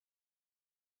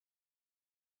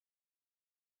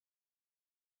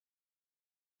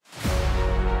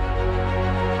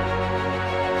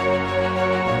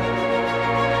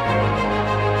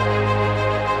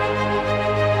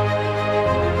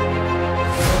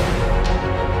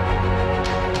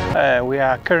We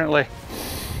are currently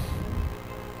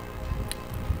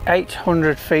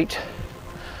 800 feet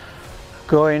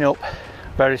going up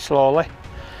very slowly.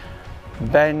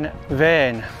 Vane.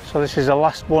 So this is the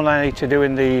last one I need to do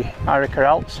in the Arica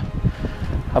Alps.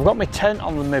 I've got my tent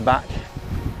on my back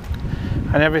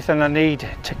and everything I need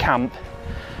to camp.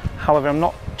 However, I'm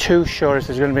not too sure if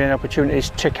there's going to be any opportunities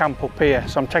to camp up here,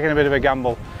 so I'm taking a bit of a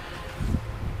gamble.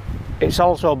 It's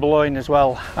also blowing as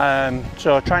well,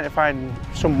 so trying to find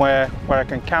somewhere where I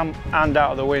can camp and out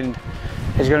of the wind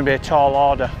is going to be a tall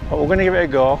order, but we're going to give it a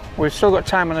go. We've still got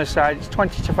time on the side. It's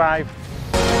 20 to 5.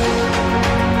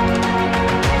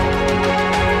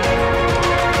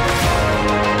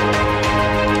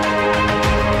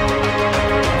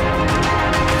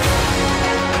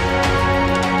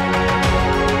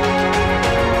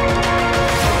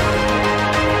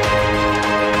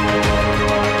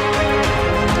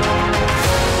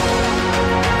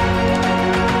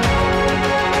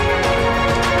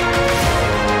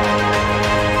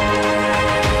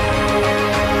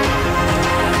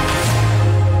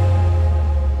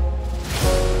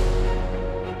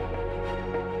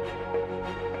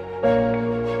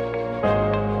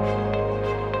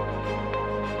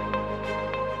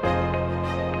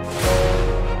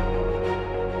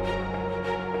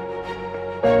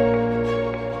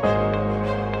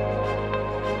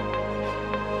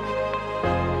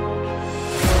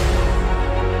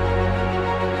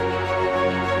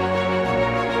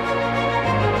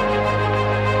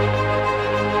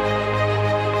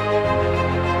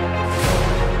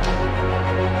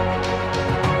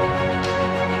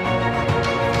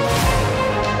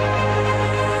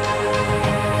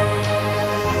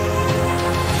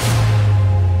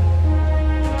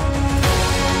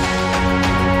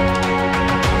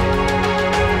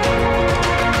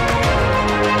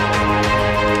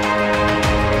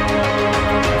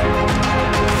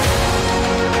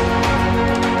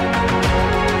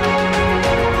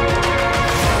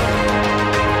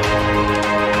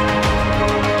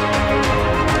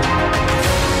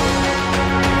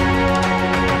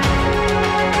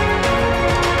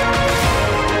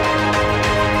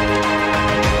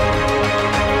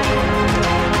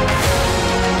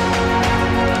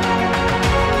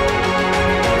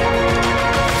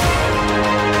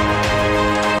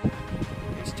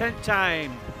 Tent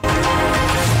time.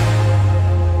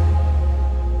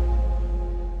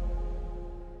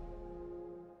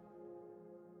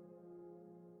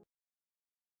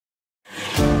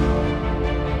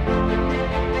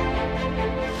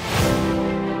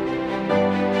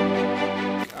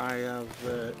 I have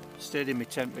stayed in my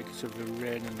tent because of the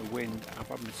rain and the wind. I've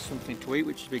had something to eat,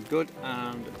 which has been good,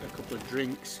 and a couple of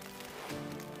drinks,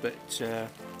 but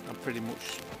I'm pretty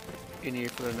much in here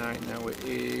for the night now. It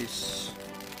is,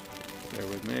 bear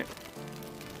with me,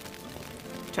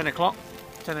 10 o'clock,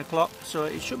 so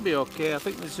it should be okay. I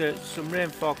think there's some rain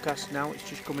forecast now. It's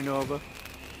just coming over,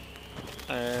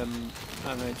 and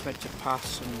it's meant to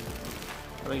pass, and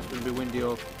I think it's going to be windy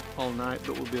all night,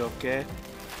 but we'll be okay.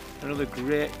 Another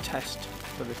great test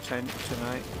for the tent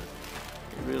tonight.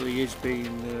 It really is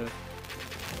being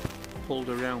pulled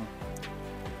around.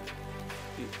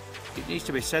 It needs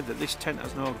to be said that this tent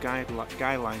has no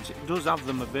guidelines. It does have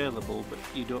them available, but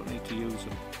you don't need to use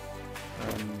them.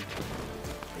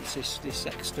 It's this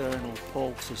external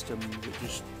pole system that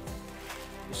just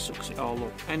sucks it all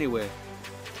up. Anyway,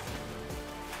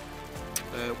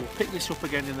 we'll pick this up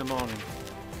again in the morning.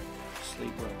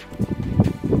 Sleep well.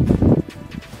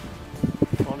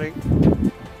 Morning.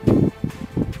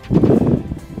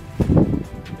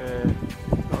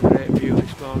 Not a great view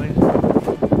this morning.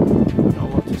 Not a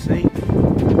lot to see.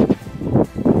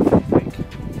 I think.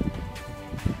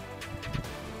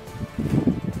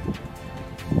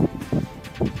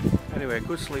 Anyway,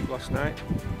 good sleep last night.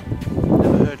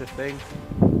 Never heard a thing.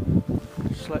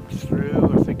 Slept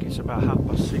through. I think it's about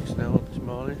 6:30 now this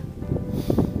morning.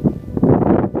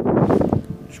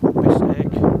 Just one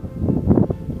mistake.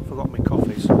 Forgot my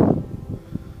coffees, so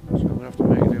I'm going to have to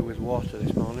make do with water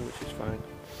this morning, which is fine.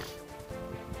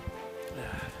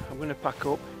 I'm going to pack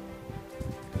up.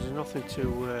 There's nothing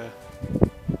to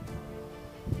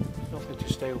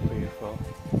stay up here for,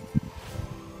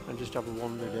 and just have a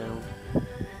wander down.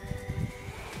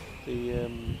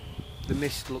 The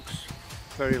mist looks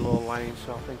very low lying,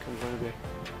 so I think I'm going to be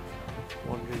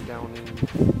wandering down in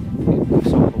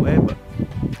this all the way. But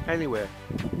anyway,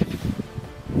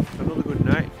 another good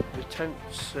night. The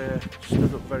tent's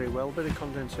stood up very well. Bit of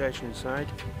condensation inside.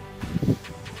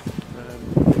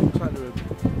 Looks like there was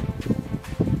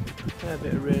a fair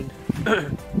bit of rain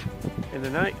in the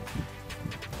night.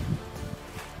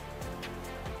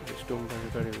 It's done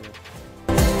very, very well.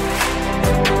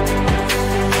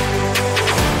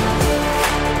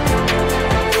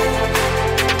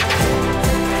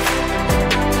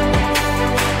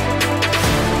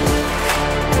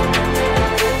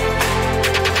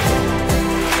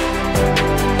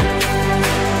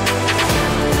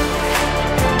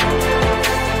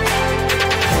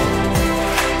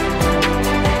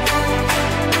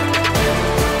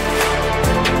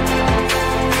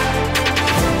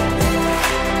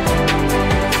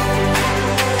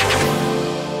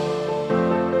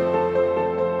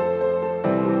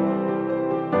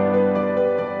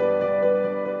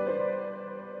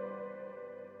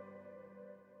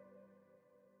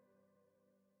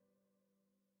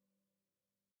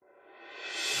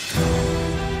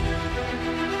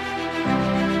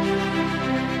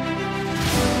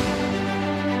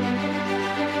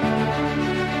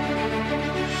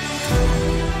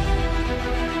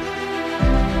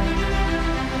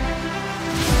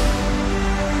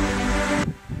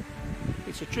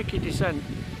 tricky descent.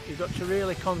 You've got to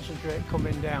really concentrate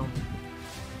coming down.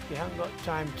 You haven't got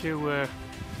time to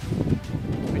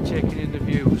be taking in the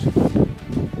views.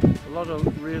 A lot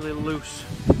of really loose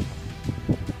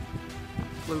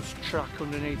track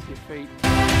underneath your feet.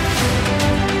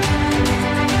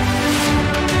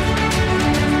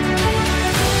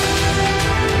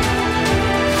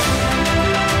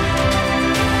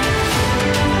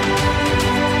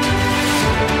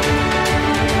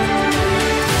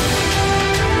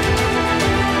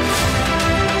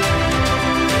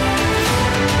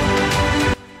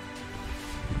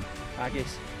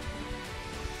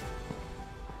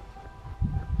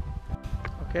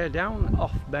 Okay, down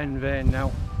off Vane now.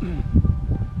 I'm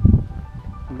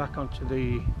back onto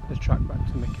the track back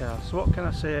to my car. So what can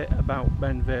I say about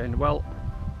Vane? Well,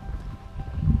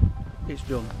 it's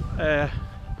done.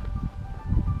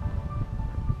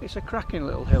 It's a cracking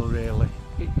little hill really.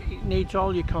 It needs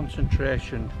all your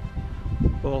concentration,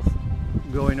 both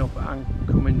going up and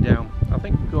coming down. I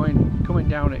think coming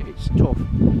down it's tough.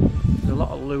 There's a lot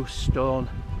of loose stone.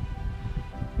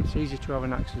 It's easy to have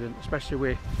an accident, especially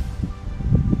with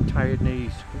tired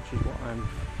knees, which is what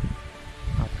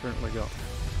I've currently got.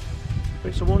 But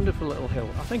it's a wonderful little hill.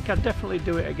 I think I'd definitely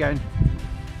do it again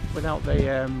without the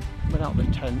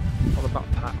tent or the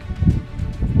backpack,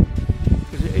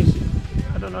 because it is,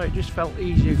 I don't know, it just felt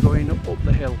easier going up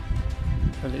the hill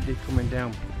than it did coming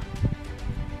down.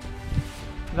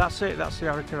 That's it, that's the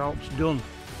Arica Alps done.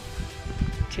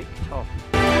 Ticked off.